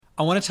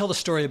I want to tell the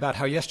story about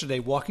how yesterday,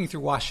 walking through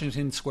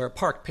Washington Square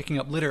Park, picking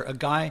up litter, a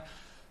guy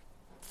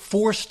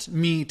forced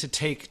me to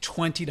take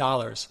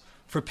 $20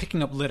 for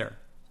picking up litter.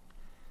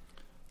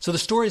 So the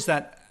story is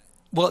that,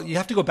 well, you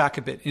have to go back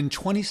a bit. In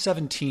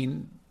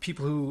 2017,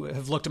 people who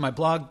have looked at my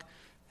blog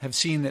have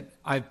seen that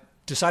I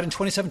decided in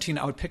 2017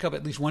 I would pick up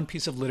at least one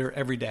piece of litter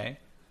every day.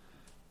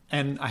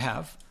 And I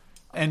have.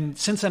 And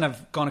since then,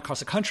 I've gone across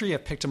the country.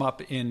 I've picked them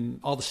up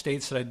in all the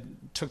states that I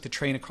took the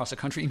train across the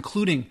country,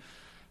 including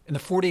in the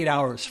 48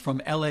 hours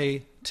from LA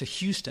to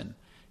Houston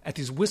at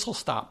these whistle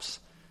stops.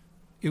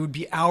 It would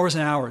be hours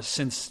and hours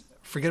since,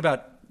 forget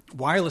about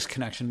wireless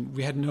connection,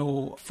 we had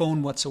no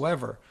phone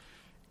whatsoever.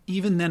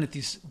 Even then at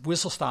these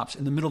whistle stops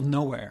in the middle of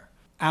nowhere,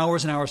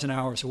 hours and hours and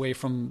hours away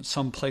from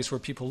some place where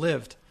people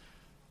lived,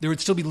 there would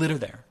still be litter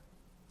there.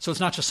 So it's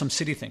not just some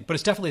city thing, but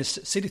it's definitely a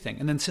city thing.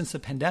 And then since the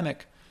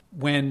pandemic,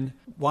 when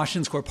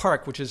Washington Square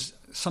Park, which is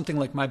something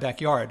like my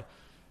backyard,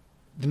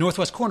 the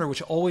northwest corner,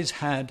 which always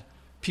had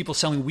people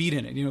selling weed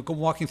in it, go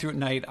walking through at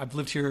night. I've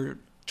lived here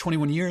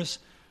 21 years.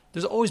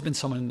 There's always been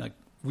someone like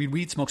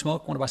weed, smoke,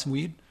 want to buy some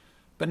weed.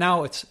 But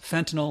now it's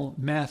fentanyl,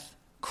 meth,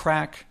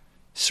 crack,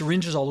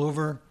 syringes all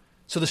over.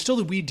 So there's still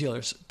the weed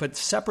dealers, but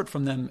separate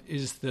from them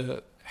is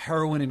the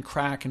heroin and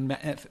crack and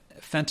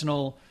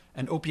fentanyl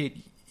and opiate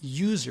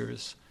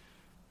users.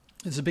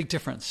 There's a big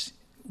difference.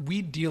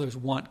 Weed dealers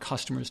want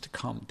customers to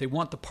come. They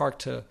want the park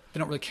to, they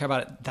don't really care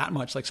about it that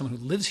much like someone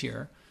who lives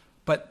here,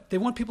 but they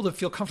want people to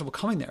feel comfortable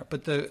coming there.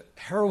 But the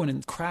heroin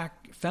and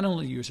crack,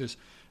 fentanyl users,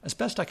 as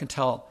best I can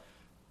tell,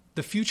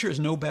 the future is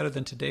no better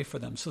than today for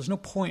them. So there's no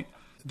point.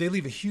 They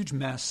leave a huge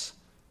mess,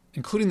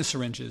 including the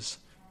syringes,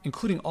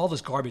 including all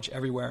this garbage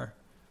everywhere.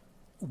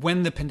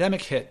 When the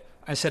pandemic hit,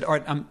 I said, all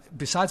right,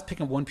 besides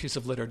picking up one piece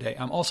of litter a day,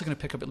 I'm also going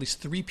to pick up at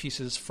least 3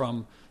 pieces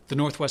from the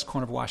northwest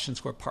corner of Washington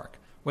Square Park.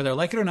 Whether I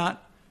like it or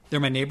not, they're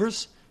my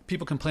neighbors.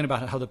 People complain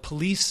about how the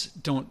police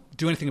don't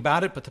do anything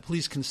about it, but the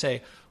police can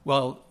say,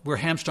 well, we're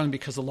hamstrung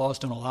because the laws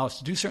don't allow us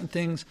to do certain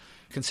things.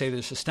 You can say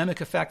there's systemic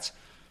effects.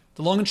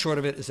 The long and short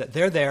of it is that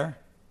they're there.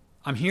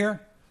 I'm here.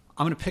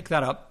 I'm going to pick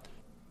that up.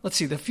 Let's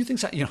see, the few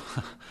things I got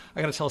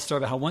to tell a story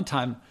about how one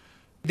time,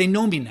 they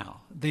know me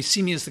now. They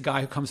see me as the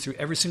guy who comes through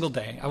every single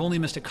day. I've only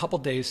missed a couple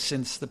days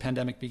since the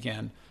pandemic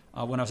began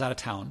when I was out of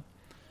town.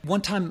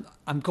 One time,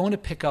 I'm going to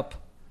pick up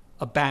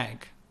a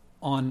bag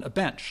on a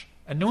bench,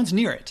 and no one's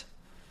near it.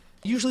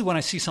 Usually when I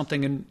see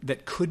something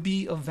that could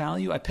be of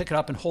value, I pick it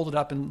up and hold it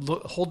up and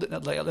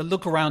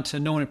look around to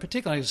no one in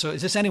particular. So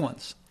is this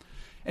anyone's?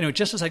 Anyway,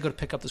 just as I go to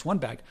pick up this one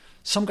bag,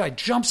 some guy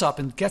jumps up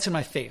and gets in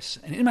my face.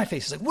 And in my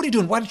face, he's like, what are you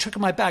doing? Why did you pick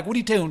up my bag? What are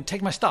you doing?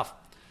 Take my stuff.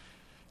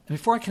 And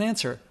before I can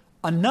answer,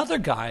 another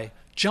guy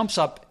jumps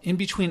up in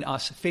between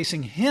us,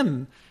 facing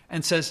him,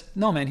 and says,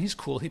 no, man, he's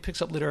cool. He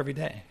picks up litter every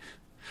day.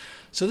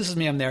 So this is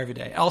me. I'm there every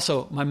day.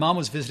 Also, my mom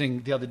was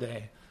visiting the other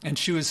day. And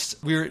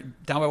we were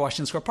down by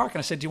Washington Square Park, and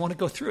I said, do you want to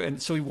go through?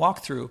 And so we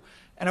walked through,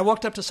 and I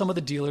walked up to some of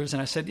the dealers,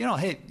 and I said,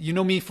 hey, you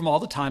know me from all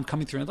the time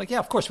coming through. And they're like, yeah,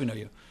 of course we know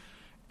you.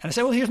 And I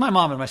said, well, here's my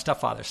mom and my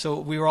stepfather. So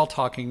we were all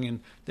talking, and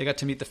they got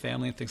to meet the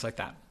family and things like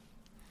that.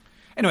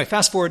 Anyway,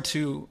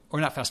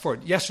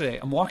 yesterday,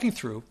 I'm walking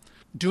through,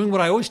 doing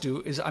what I always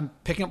do, is I'm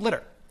picking up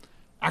litter.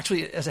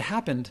 Actually, as it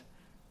happened,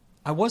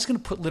 I was going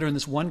to put litter in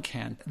this one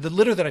can. The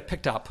litter that I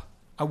picked up,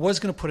 I was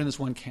going to put in this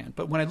one can.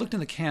 But when I looked in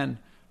the can,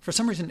 for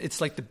some reason,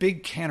 it's like the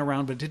big can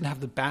around, but it didn't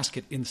have the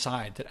basket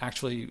inside that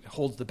actually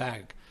holds the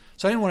bag.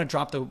 So I didn't want to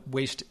drop the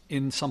waste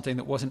in something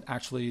that wasn't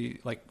actually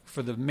like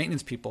for the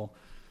maintenance people.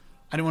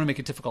 I didn't want to make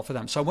it difficult for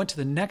them. So I went to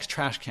the next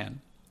trash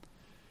can.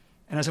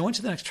 And as I went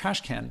to the next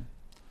trash can,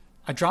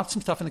 I dropped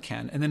some stuff in the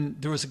can. And then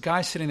there was a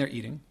guy sitting there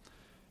eating.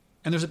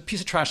 And there's a piece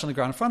of trash on the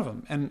ground in front of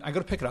him. And I go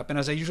to pick it up. And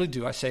as I usually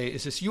do, I say,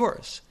 is this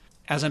yours?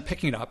 As I'm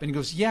picking it up. And he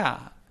goes, yeah.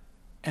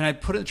 And I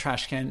put it in the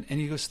trash can. And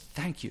he goes,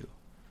 thank you.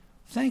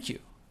 Thank you.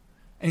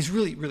 And he's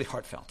really, really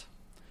heartfelt.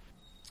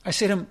 I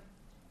say to him,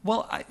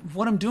 well,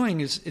 what I'm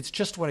doing it's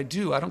just what I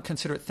do. I don't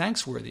consider it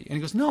thanks-worthy. And he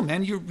goes, no,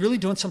 man, you're really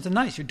doing something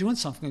nice. You're doing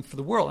something for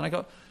the world. And I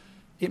go,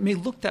 it may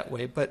look that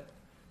way, but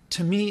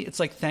to me, it's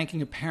like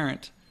thanking a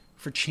parent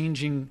for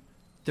changing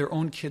their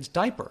own kid's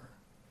diaper.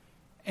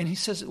 And he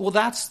says, well,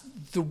 that's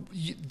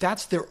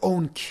their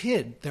own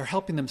kid. They're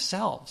helping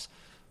themselves.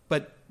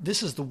 But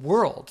this is the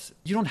world.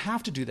 You don't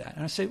have to do that.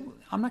 And I say,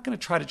 I'm not going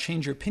to try to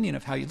change your opinion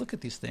of how you look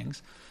at these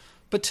things.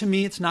 But to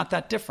me, it's not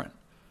that different.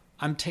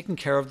 I'm taking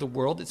care of the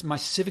world. It's my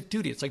civic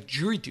duty. It's like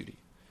jury duty.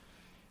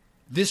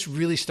 This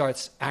really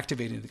starts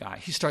activating the guy.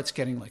 He starts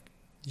getting like,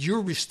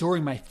 you're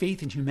restoring my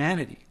faith in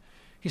humanity.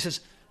 He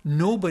says,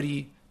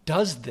 nobody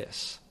does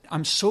this.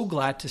 I'm so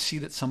glad to see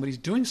that somebody's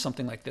doing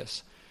something like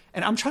this.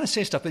 And I'm trying to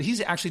say stuff, but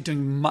he's actually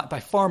doing by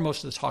far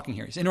most of the talking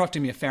here. He's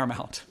interrupting me a fair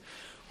amount,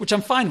 which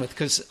I'm fine with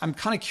because I'm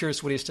kind of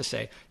curious what he has to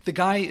say. The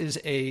guy is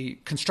a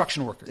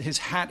construction worker. His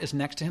hat is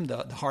next to him,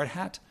 the hard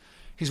hat.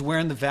 He's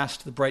wearing the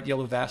vest, the bright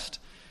yellow vest.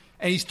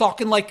 And he's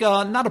talking like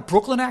not a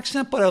Brooklyn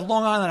accent, but a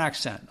Long Island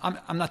accent.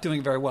 I'm not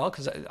doing very well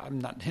because I'm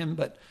not him,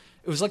 but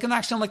it was like an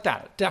accent like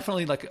that.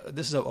 Definitely like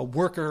this is a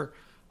worker.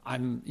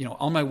 I'm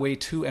on my way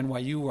to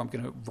NYU where I'm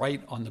going to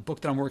write on the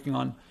book that I'm working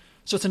on.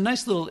 So it's a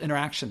nice little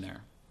interaction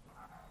there.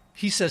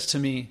 He says to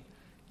me,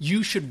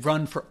 you should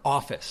run for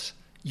office.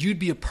 You'd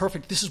be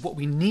this is what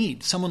we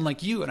need, someone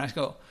like you. And I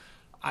go,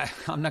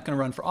 I'm not going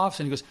to run for office.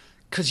 And he goes,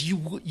 because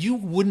you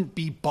wouldn't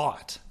be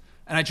bought.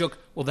 And I joke,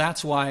 well,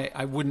 that's why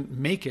I wouldn't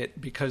make it,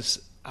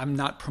 because I'm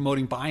not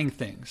promoting buying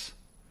things.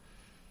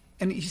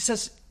 And he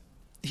says,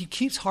 he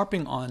keeps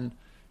harping on,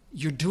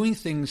 you're doing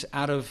things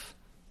that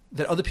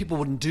other people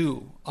wouldn't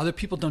do. Other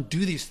people don't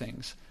do these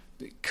things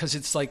because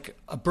it's like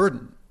a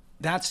burden.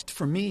 That's,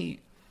 for me,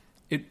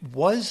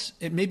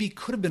 it maybe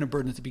could have been a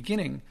burden at the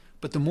beginning,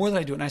 but the more that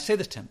I do it, and I say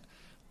this to him,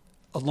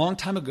 a long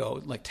time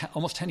ago,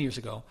 almost 10 years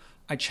ago,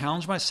 I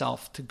challenged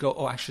myself to go,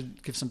 I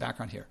should give some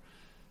background here.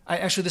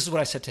 This is what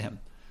I said to him.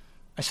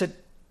 I said,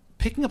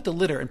 picking up the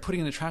litter and putting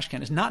it in the trash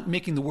can is not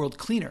making the world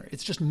cleaner.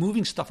 It's just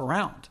moving stuff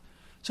around.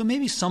 So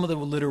maybe some of the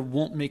litter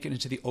won't make it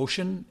into the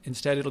ocean.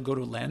 Instead, it'll go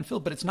to a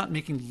landfill, but it's not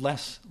making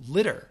less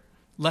litter,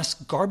 less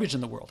garbage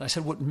in the world. I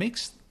said, what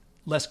makes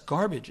less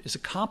garbage is a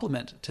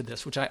complement to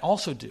this, which I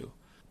also do.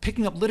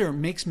 Picking up litter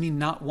makes me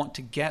not want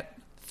to get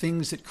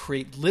things that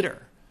create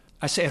litter.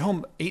 I say at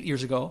home 8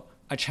 years ago,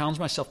 I challenged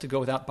myself to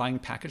go without buying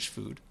packaged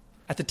food.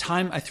 At the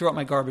time, I threw out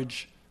my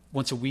garbage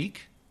once a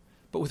week,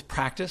 but with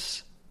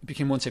practice, it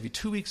became once every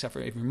 2 weeks,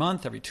 every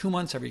month, every 2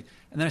 months, and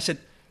then I said,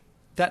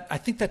 I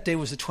think that day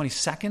was the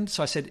 22nd.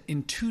 So I said,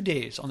 in 2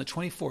 days, on the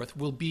 24th,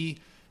 will be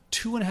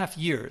 2.5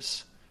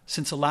 years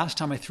since the last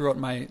time I threw out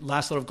my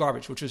last load of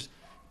garbage, which was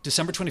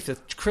December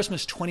 25th,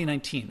 Christmas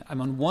 2019. I'm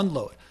on one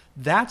load.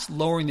 That's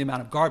lowering the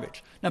amount of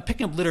garbage. Now,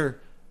 picking up litter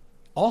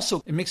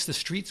also, it makes the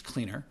streets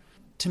cleaner.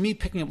 To me,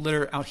 picking up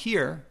litter out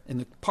here in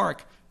the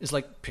park is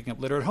like picking up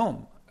litter at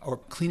home or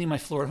cleaning my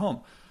floor at home.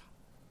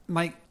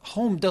 My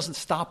home doesn't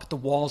stop at the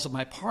walls of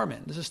my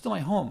apartment. This is still my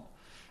home. And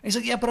he's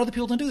like, yeah, but other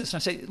people don't do this.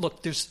 And I say,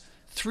 look, there's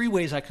 3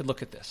 ways I could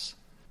look at this.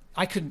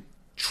 I could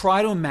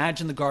try to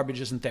imagine the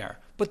garbage isn't there.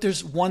 But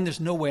there's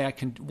no way I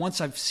can,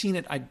 once I've seen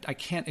it, I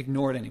can't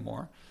ignore it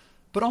anymore.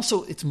 But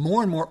also, it's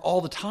more and more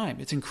all the time.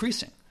 It's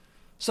increasing.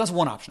 So that's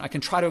one option. I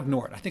can try to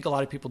ignore it. I think a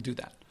lot of people do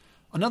that.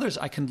 Another is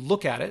I can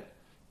look at it,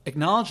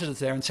 acknowledge that it's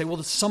there, and say, well,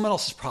 it's someone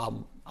else's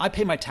problem. I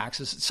pay my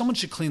taxes. Someone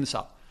should clean this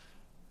up.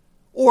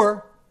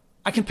 Or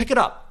I can pick it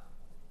up.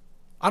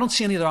 I don't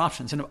see any other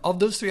options. And of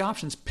those 3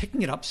 options,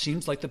 picking it up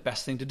seems like the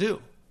best thing to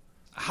do.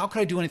 How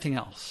could I do anything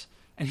else?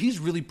 And he's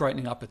really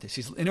brightening up at this.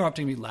 He's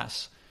interrupting me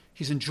less.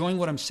 He's enjoying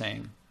what I'm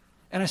saying.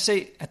 And I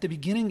say, at the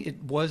beginning,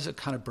 it was a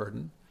kind of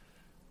burden,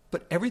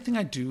 but everything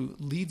I do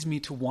leads me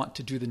to want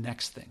to do the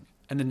next thing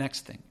and the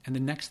next thing and the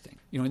next thing.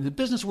 In the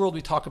business world,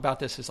 we talk about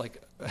this as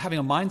like having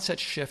a mindset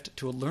shift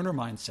to a learner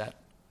mindset,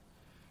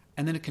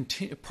 and then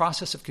a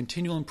process of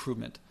continual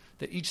improvement,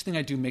 that each thing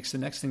I do makes the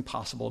next thing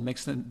possible,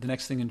 makes the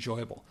next thing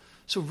enjoyable.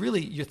 So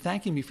really, you're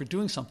thanking me for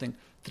doing something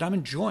that I'm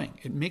enjoying.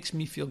 It makes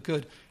me feel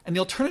good. And the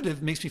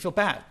alternative makes me feel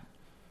bad.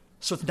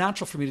 So it's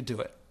natural for me to do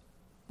it.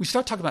 We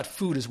start talking about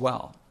food as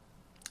well.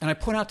 And I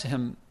point out to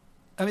him,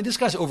 this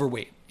guy's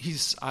overweight.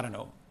 He's, I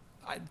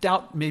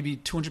doubt maybe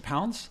 200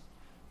 pounds.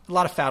 A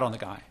lot of fat on the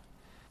guy.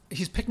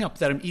 He's picking up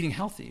that I'm eating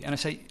healthy. And I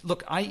say,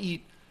 look, I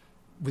eat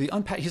with the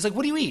unpack. He's like,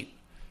 what do you eat?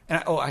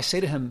 And I say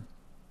to him,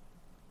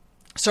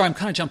 sorry, I'm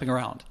kind of jumping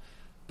around,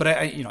 but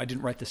I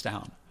didn't write this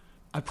down.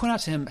 I point out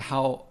to him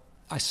how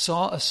I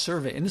saw a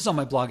survey, and this is on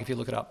my blog if you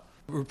look it up,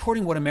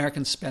 reporting what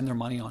Americans spend their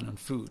money on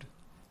food.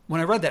 When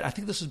I read that, I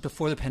think this was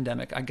before the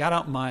pandemic, I got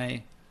out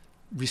my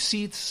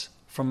receipts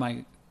from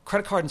my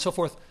credit card and so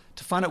forth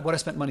to find out what I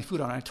spent money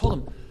food on. And I told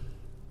him,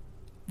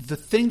 the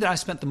thing that I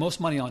spent the most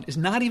money on is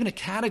not even a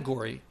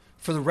category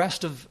for the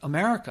rest of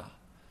America.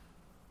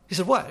 He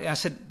said, what? I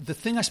said, the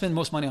thing I spend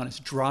most money on is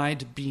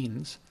dried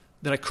beans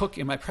that I cook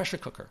in my pressure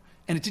cooker.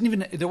 And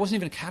there wasn't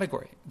even a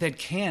category. They had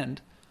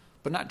canned,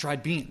 but not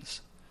dried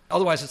beans.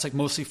 Otherwise, it's like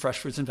mostly fresh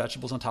fruits and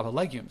vegetables on top of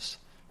legumes.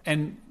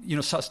 And,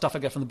 stuff I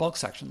get from the bulk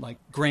section, like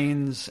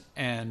grains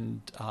and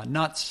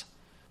nuts.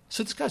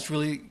 So this guy's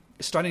really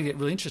starting to get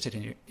really interested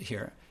in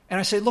here. And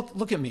I say,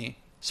 look at me.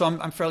 So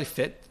I'm fairly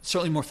fit,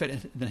 certainly more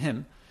fit than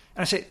him.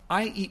 And I say,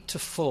 I eat to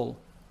full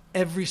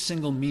every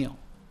single meal.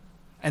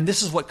 And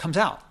this is what comes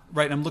out,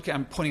 right?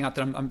 I'm pointing out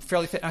that I'm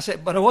fairly fit. And I say,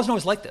 but I wasn't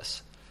always like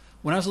this.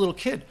 When I was a little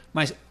kid,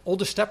 my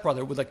older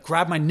stepbrother would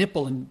grab my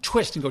nipple and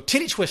twist and go,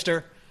 titty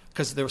twister,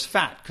 because there was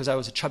fat, because I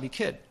was a chubby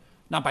kid.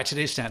 Not by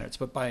today's standards,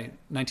 but by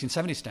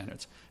 1970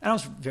 standards. And I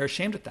was very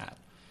ashamed at that.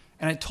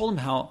 And I told him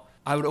how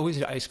I would always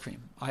eat ice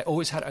cream. I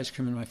always had ice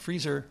cream in my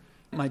freezer.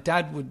 My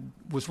dad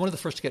was one of the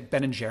first to get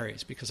Ben &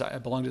 Jerry's, because I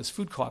belonged to this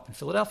food co-op in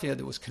Philadelphia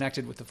that was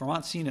connected with the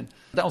Vermont scene. And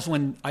that was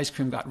when ice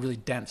cream got really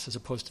dense as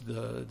opposed to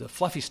the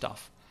fluffy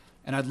stuff.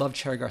 And I loved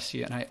Cherry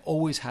Garcia, and I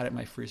always had it in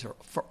my freezer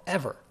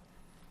forever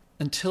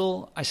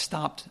until I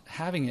stopped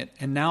having it.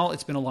 And now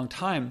it's been a long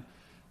time.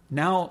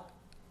 Now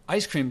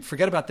ice cream,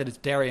 forget about that it's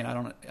dairy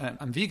and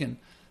I'm vegan,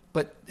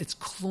 but it's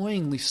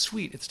cloyingly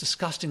sweet. It's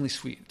disgustingly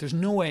sweet. There's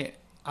no way,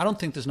 I don't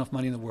think there's enough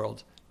money in the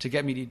world to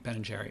get me to eat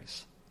Ben &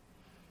 Jerry's.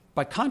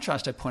 By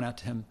contrast, I point out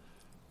to him,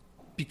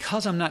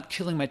 because I'm not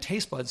killing my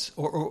taste buds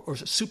or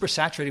super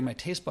saturating my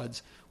taste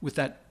buds with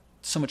that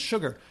so much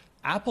sugar,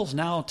 apples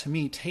now to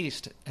me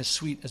taste as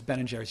sweet as Ben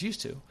and Jerry's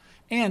used to.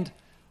 And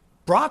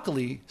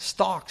broccoli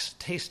stalks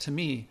taste to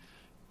me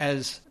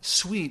as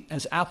sweet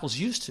as apples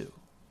used to.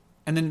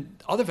 And then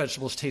other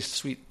vegetables taste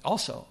sweet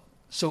also.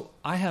 So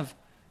I have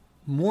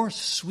more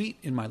sweet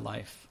in my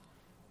life,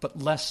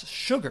 but less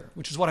sugar,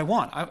 which is what I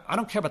want. I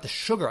don't care about the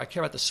sugar. I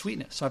care about the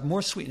sweetness. So I have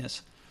more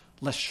sweetness,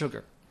 less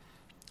sugar.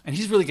 And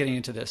he's really getting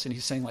into this. And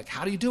he's saying, like,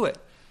 how do you do it?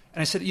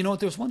 And I said, you know what,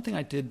 there was one thing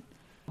I did.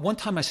 One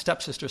time my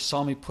stepsister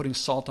saw me putting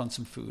salt on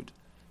some food.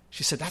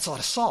 She said, that's a lot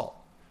of salt.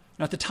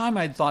 Now, at the time,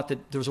 I had thought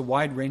that there was a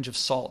wide range of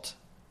salt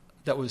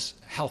that was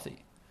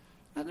healthy.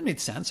 That made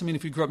sense. I mean,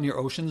 if you grew up near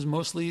oceans,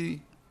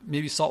 mostly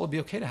maybe salt would be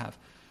okay to have.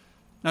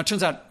 Now, it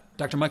turns out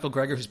Dr. Michael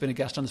Greger, who's been a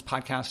guest on this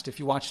podcast, if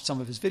you watch some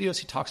of his videos,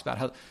 he talks about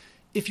how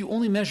if you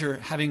only measure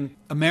having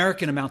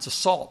American amounts of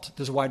salt,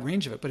 there's a wide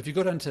range of it. But if you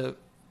go down to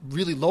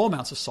really low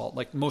amounts of salt,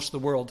 like most of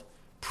the world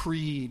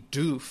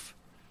pre-doof,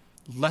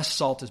 less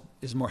salt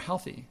is more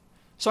healthy.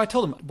 So I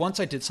told him once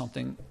I did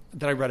something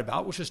that I read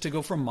about, which was to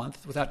go for a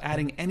month without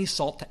adding any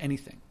salt to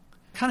anything.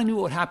 I kind of knew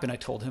what would happen, I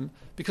told him,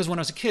 because when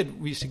I was a kid,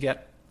 we used to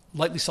get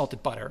lightly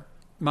salted butter.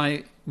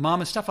 My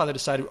mom and stepfather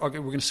decided, okay,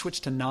 we're going to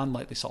switch to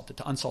non-lightly salted,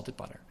 to unsalted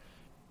butter.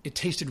 It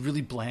tasted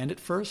really bland at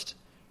first.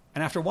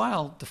 And after a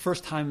while, the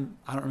first time,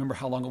 I don't remember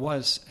how long it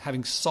was,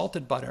 having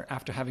salted butter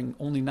after having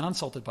only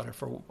non-salted butter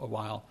for a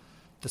while,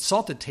 the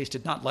salted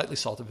tasted not lightly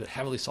salted, but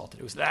heavily salted.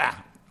 It was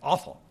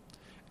awful.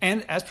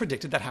 And as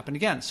predicted, that happened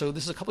again. So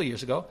this is a couple of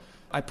years ago.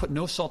 I put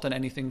no salt on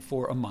anything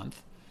for a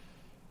month.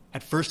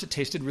 At first, it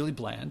tasted really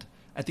bland.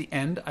 At the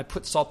end, I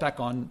put salt back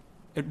on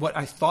at what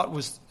I thought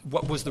was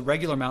what was the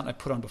regular amount I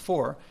put on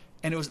before.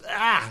 And it was,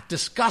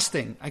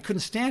 disgusting. I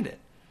couldn't stand it.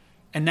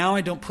 And now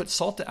I don't put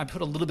salt. I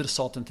put a little bit of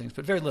salt in things,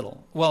 but very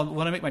little. Well,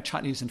 when I make my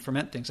chutneys and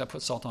ferment things, I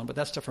put salt on, but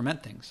that's to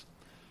ferment things.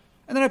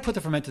 And then I put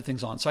the fermented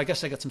things on. So I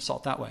guess I get some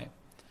salt that way.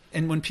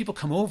 And when people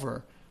come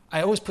over,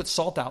 I always put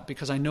salt out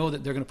because I know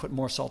that they're going to put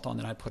more salt on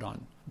than I put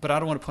on. But I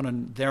don't want to put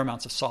on their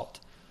amounts of salt.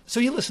 So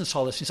he listens to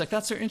all this. He's like,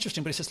 that's very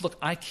interesting. But he says, look,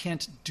 I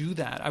can't do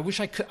that. I wish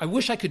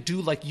I could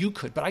do like you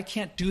could, but I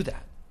can't do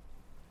that.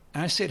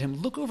 And I say to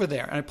him, look over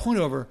there. And I point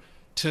over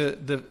to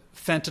the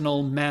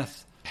fentanyl,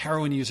 meth,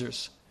 heroin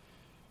users.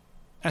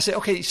 And I say,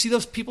 okay, you see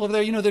those people over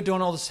there? You know, they're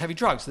doing all this heavy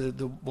drugs,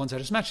 the ones I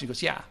just mentioned. He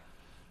goes, yeah.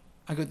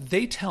 I go,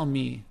 they tell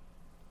me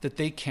that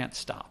they can't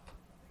stop.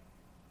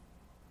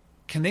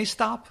 Can they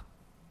stop?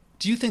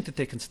 Do you think that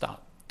they can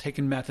stop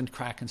taking meth and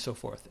crack and so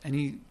forth? And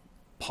he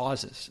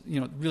pauses,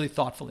 really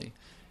thoughtfully.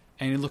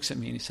 And he looks at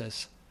me and he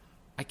says,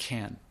 I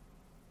can.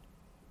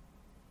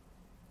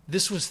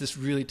 This was this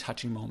really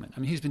touching moment. I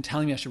mean, he's been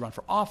telling me I should run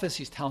for office.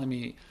 He's telling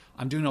me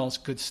I'm doing all this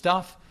good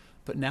stuff.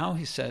 But now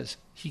he says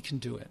he can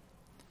do it.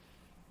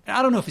 And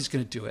I don't know if he's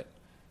going to do it.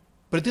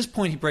 But at this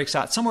point, he breaks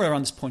out. Somewhere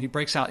around this point, he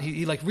breaks out.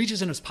 He like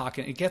reaches into his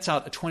pocket. And he gets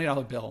out a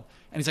 $20 bill.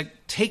 And he's like,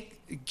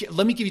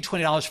 let me give you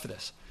 $20 for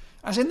this.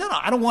 I said, no,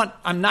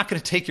 I'm not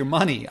going to take your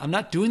money. I'm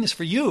not doing this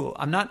for you.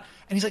 I'm not.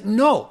 And he's like,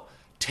 no,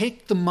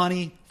 take the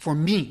money for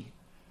me.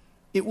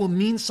 It will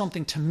mean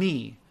something to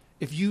me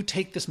if you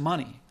take this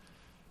money.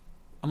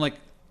 I'm like,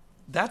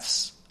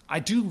 I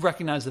do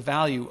recognize the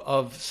value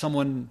of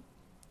someone,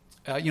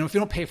 if you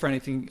don't pay for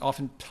anything,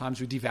 oftentimes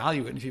we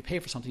devalue it. And if you pay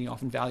for something, you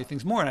often value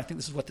things more. And I think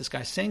this is what this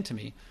guy's saying to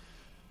me.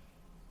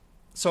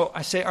 So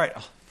I say, all right,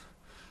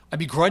 I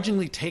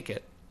begrudgingly take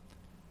it.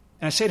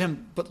 And I say to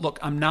him, but look,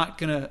 I'm not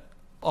going to,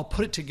 I'll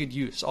put it to good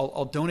use.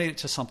 I'll donate it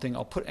to something.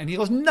 And he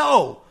goes,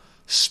 no,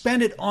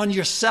 spend it on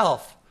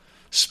yourself.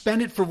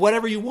 Spend it for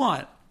whatever you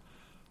want.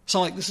 So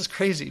I'm like, this is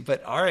crazy,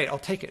 but all right, I'll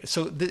take it.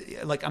 So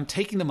I'm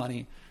taking the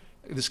money,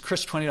 this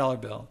crisp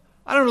 $20 bill.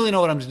 I don't really know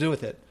what I'm to do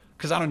with it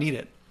because I don't need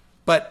it.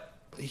 But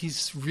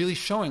he's really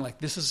showing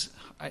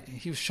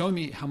he was showing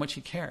me how much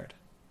he cared.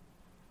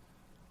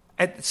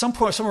 At some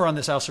point, somewhere on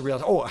this, I also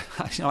realized,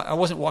 I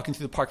wasn't walking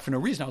through the park for no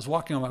reason. I was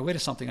walking on my way to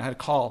something. I had a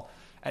call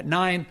at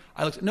 9.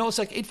 I looked, no, it's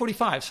like 8:45.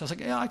 So I was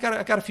like, yeah, I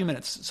got a few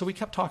minutes. So we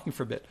kept talking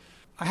for a bit.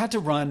 I had to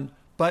run,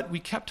 but we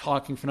kept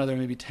talking for another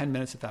maybe 10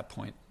 minutes at that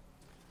point.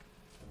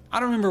 I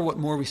don't remember what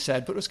more we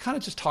said, but it was kind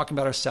of just talking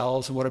about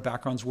ourselves and what our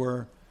backgrounds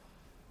were.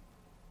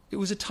 It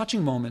was a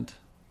touching moment.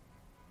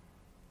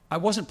 I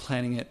wasn't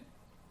planning it.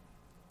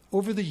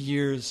 Over the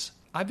years,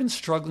 I've been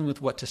struggling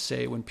with what to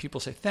say when people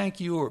say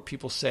thank you or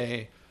people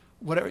say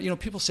whatever.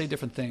 People say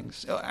different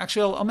things.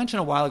 Actually, I'll mention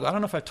a while ago. I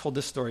don't know if I've told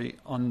this story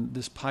on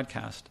this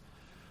podcast.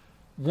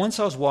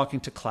 Once I was walking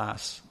to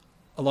class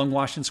along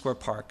Washington Square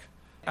Park.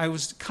 I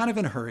was kind of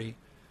in a hurry.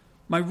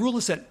 My rule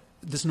is that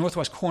this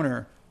northwest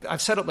corner,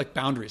 I've set up like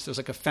boundaries. There's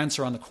like a fence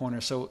around the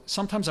corner. So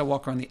sometimes I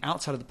walk around the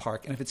outside of the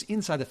park, and if it's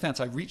inside the fence,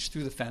 I reach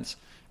through the fence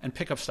and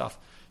pick up stuff.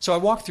 So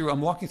I'm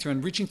walking through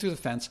and reaching through the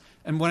fence.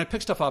 And when I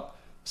pick stuff up,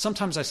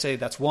 sometimes I say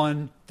that's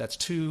 1, that's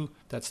 2,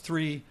 that's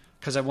 3,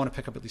 because I want to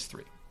pick up at least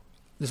 3.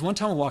 There's one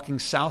time I'm walking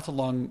south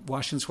along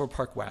Washington Square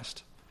Park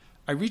West.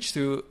 I reach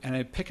through and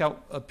I pick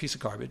out a piece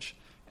of garbage,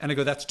 and I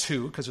go, that's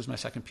 2, because it was my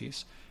second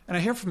piece. And I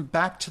hear from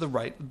back to the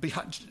right,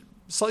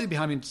 slightly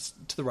behind me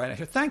to the right, I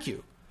hear, thank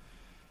you.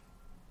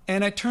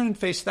 And I turn and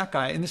face that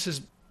guy, and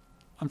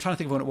I'm trying to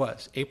think of when it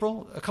was,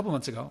 April, a couple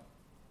months ago.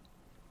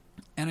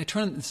 And I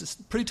turn, this is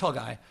a pretty tall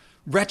guy,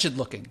 wretched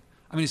looking.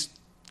 I mean, his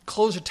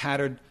clothes are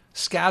tattered,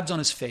 scabs on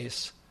his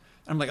face.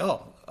 And I'm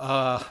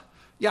like,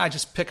 yeah, I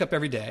just pick up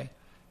every day.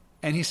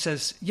 And he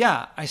says,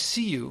 yeah, I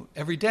see you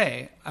every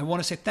day. I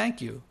want to say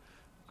thank you.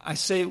 I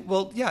say,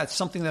 well, yeah, it's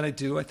something that I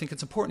do. I think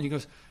it's important. He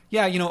goes,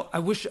 yeah, I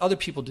wish other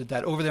people did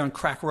that over there on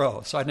Crack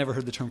Row. So I'd never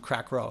heard the term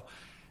Crack Row.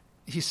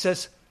 He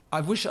says,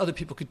 I wish other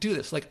people could do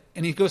this.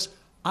 And he goes,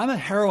 I'm a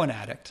heroin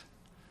addict,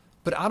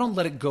 but I don't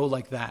let it go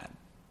like that.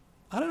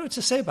 I don't know what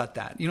to say about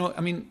that.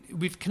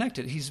 We've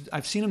connected.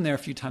 I've seen him there a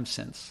few times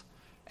since,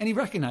 and he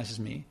recognizes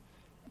me.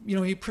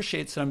 He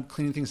appreciates that I'm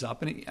cleaning things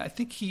up, and I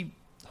think he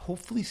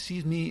hopefully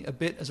sees me a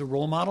bit as a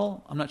role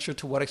model. I'm not sure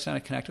to what extent I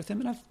connect with him,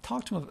 and I've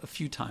talked to him a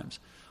few times.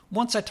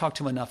 Once I talk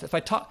to him enough,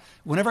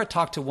 whenever I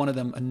talk to one of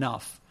them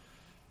enough,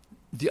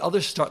 the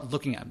others start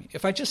looking at me.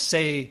 If I just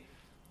say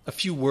a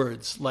few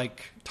words,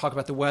 like talk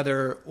about the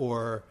weather,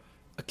 or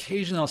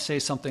occasionally I'll say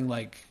something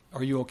like,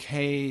 are you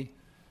okay?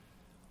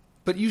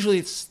 But usually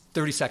it's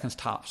 30 seconds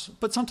tops.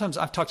 But sometimes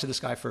I've talked to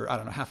this guy for,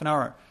 half an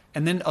hour,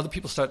 and then other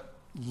people start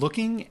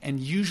looking, and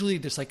usually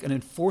there's like an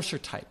enforcer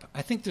type.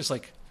 I think there's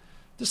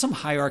some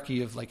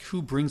hierarchy of like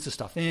who brings the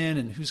stuff in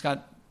and who's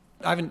got.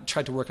 I haven't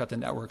tried to work out the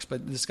networks,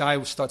 but this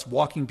guy starts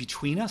walking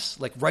between us,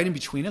 like right in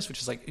between us, which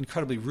is like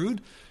incredibly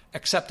rude,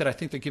 except that I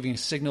think they're giving a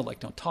signal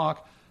like don't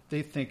talk.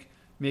 They think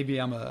maybe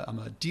I'm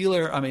a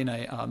dealer.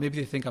 Maybe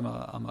they think I'm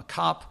a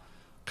cop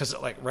because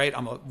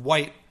I'm a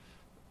white,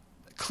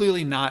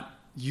 clearly not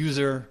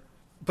user,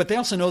 but they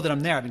also know that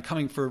I'm there. I've been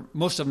coming for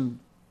most of them.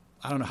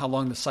 I don't know how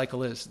long the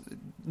cycle is.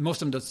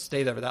 Most of them don't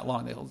stay there for that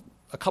long.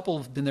 A couple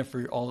have been there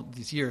for all of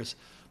these years,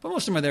 but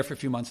most of them are there for a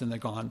few months and they're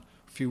gone,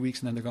 a few weeks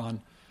and then they're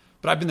gone.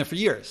 But I've been there for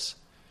years.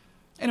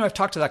 Anyway, I've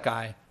talked to that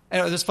guy.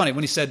 And it was funny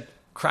when he said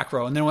Crack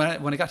Row. And then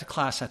when I got to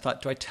class, I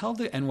thought, do I tell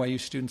the NYU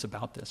students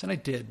about this? And I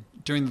did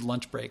during the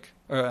lunch break,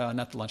 or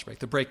not the lunch break,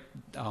 the break.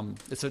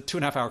 It's a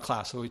 2.5 hour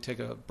class, so we take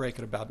a break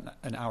at about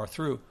an hour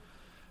through.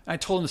 And I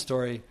told them the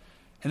story,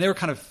 and they were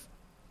kind of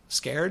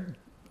scared,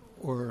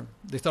 or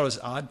they thought it was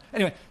odd.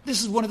 Anyway,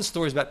 this is one of the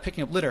stories about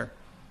picking up litter.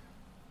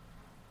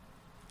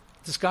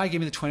 This guy gave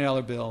me the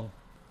 $20 bill.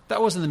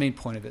 That wasn't the main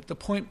point of it. The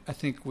point, I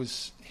think,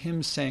 was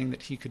him saying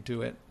that he could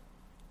do it.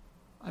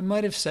 I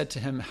might have said to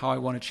him how I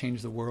want to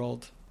change the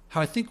world,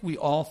 how I think we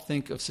all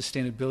think of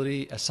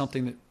sustainability as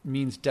something that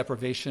means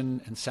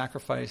deprivation and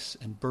sacrifice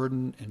and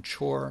burden and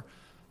chore.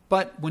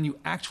 But when you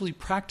actually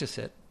practice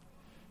it,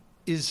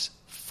 is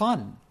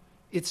fun.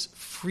 It's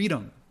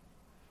freedom.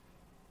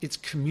 It's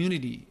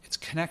community. It's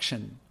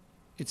connection.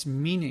 It's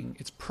meaning.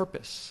 It's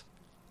purpose.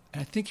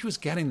 And I think he was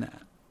getting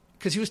that.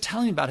 Because he was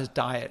telling me about his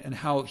diet and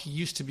how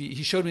he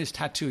showed me his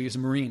tattoo. He was a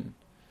Marine.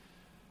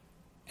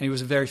 And he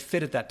was very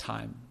fit at that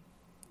time.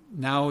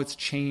 Now it's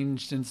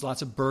changed and it's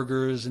lots of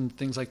burgers and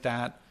things like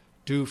that.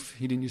 Doof.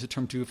 He didn't use the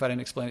term doof. I didn't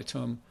explain it to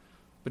him.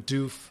 But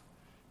doof.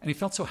 And he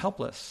felt so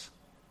helpless.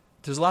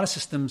 There's a lot of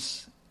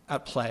systems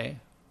at play.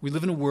 We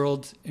live in a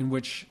world in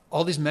which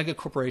all these mega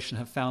corporations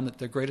have found that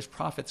their greatest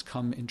profits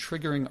come in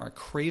triggering our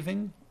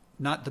craving,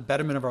 not the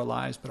betterment of our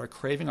lives, but our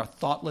craving, our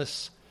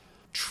thoughtless,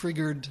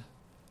 triggered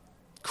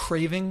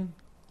craving,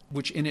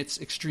 which in its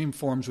extreme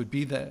forms would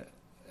be the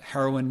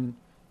heroin,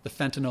 the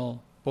fentanyl,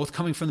 both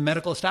coming from the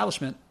medical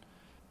establishment,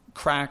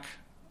 crack,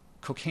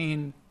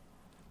 cocaine,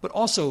 but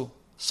also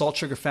salt,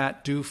 sugar,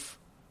 fat, doof.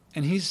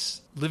 And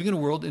he's living in a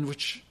world in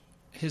which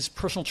his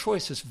personal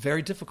choice is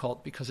very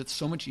difficult because it's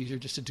so much easier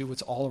just to do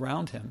what's all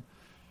around him.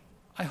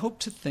 I hope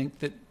to think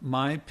that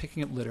my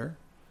picking up litter,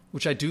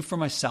 which I do for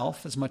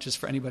myself as much as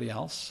for anybody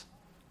else,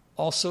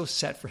 also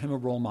set for him a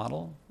role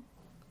model,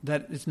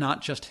 that it's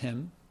not just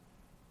him.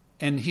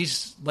 And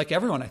he's like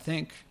everyone, I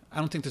think. I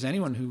don't think there's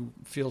anyone who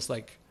feels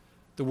like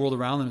the world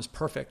around them is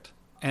perfect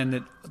and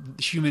that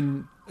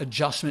human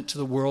adjustment to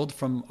the world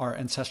from our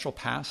ancestral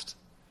past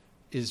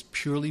is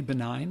purely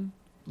benign.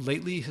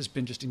 Lately has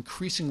been just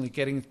increasingly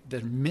getting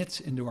the mitts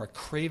into our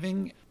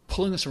craving,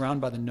 pulling us around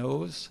by the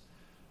nose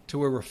to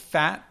where we're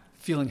fat,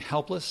 feeling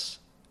helpless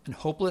and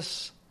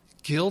hopeless,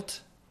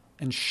 guilt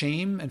and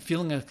shame and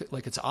feeling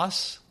like it's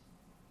us.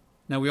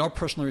 Now, we are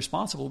personally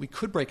responsible. We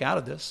could break out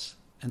of this.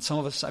 And some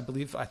of us, I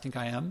think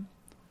I am,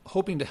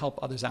 hoping to help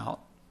others out.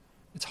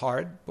 It's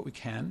hard, but we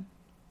can.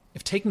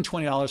 If taking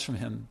 $20 from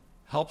him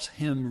helps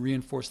him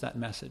reinforce that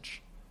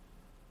message,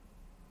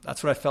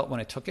 that's what I felt when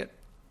I took it.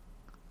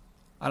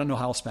 I don't know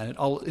how I'll spend it.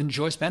 I'll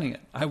enjoy spending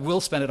it. I will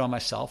spend it on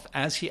myself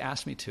as he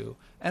asked me to,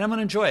 and I'm going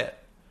to enjoy it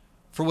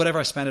for whatever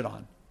I spend it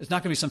on. It's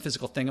not going to be some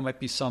physical thing. It might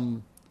be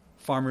some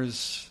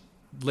farmer's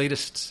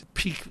latest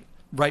peak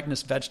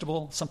ripeness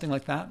vegetable, something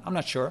like that. I'm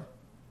not sure.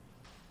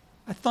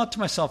 I thought to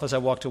myself as I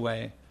walked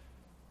away,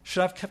 should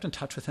I have kept in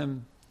touch with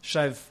him? Should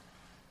I have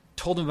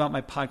told him about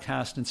my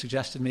podcast and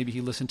suggested maybe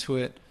he listened to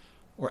it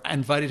or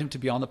invited him to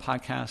be on the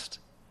podcast?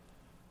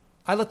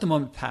 I let the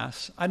moment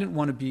pass. I didn't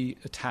want to be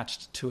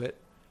attached to it.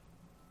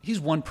 He's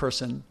one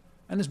person,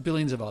 and there's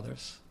billions of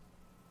others.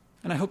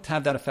 And I hope to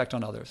have that effect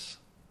on others.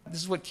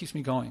 This is what keeps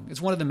me going. It's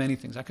one of the many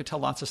things. I could tell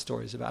lots of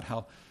stories about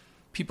how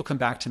people come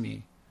back to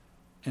me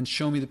and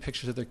show me the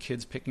pictures of their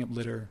kids picking up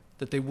litter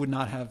that they would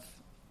not have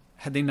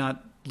had they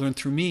not learned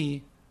through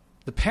me,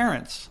 the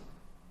parents,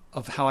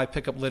 of how I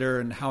pick up litter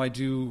and how I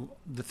do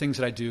the things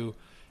that I do.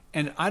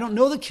 And I don't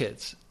know the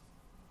kids,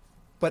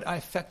 but I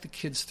affect the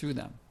kids through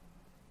them.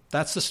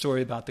 That's the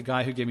story about the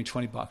guy who gave me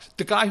 $20.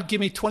 The guy who gave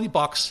me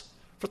 $20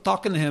 for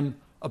talking to him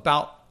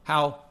about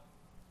how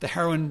the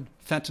heroin,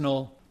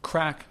 fentanyl,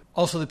 crack,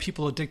 also the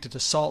people addicted to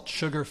salt,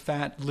 sugar,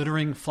 fat,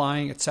 littering,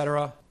 flying,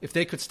 etc., if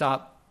they could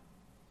stop,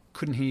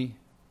 couldn't he?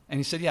 And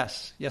he said,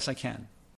 yes, I can.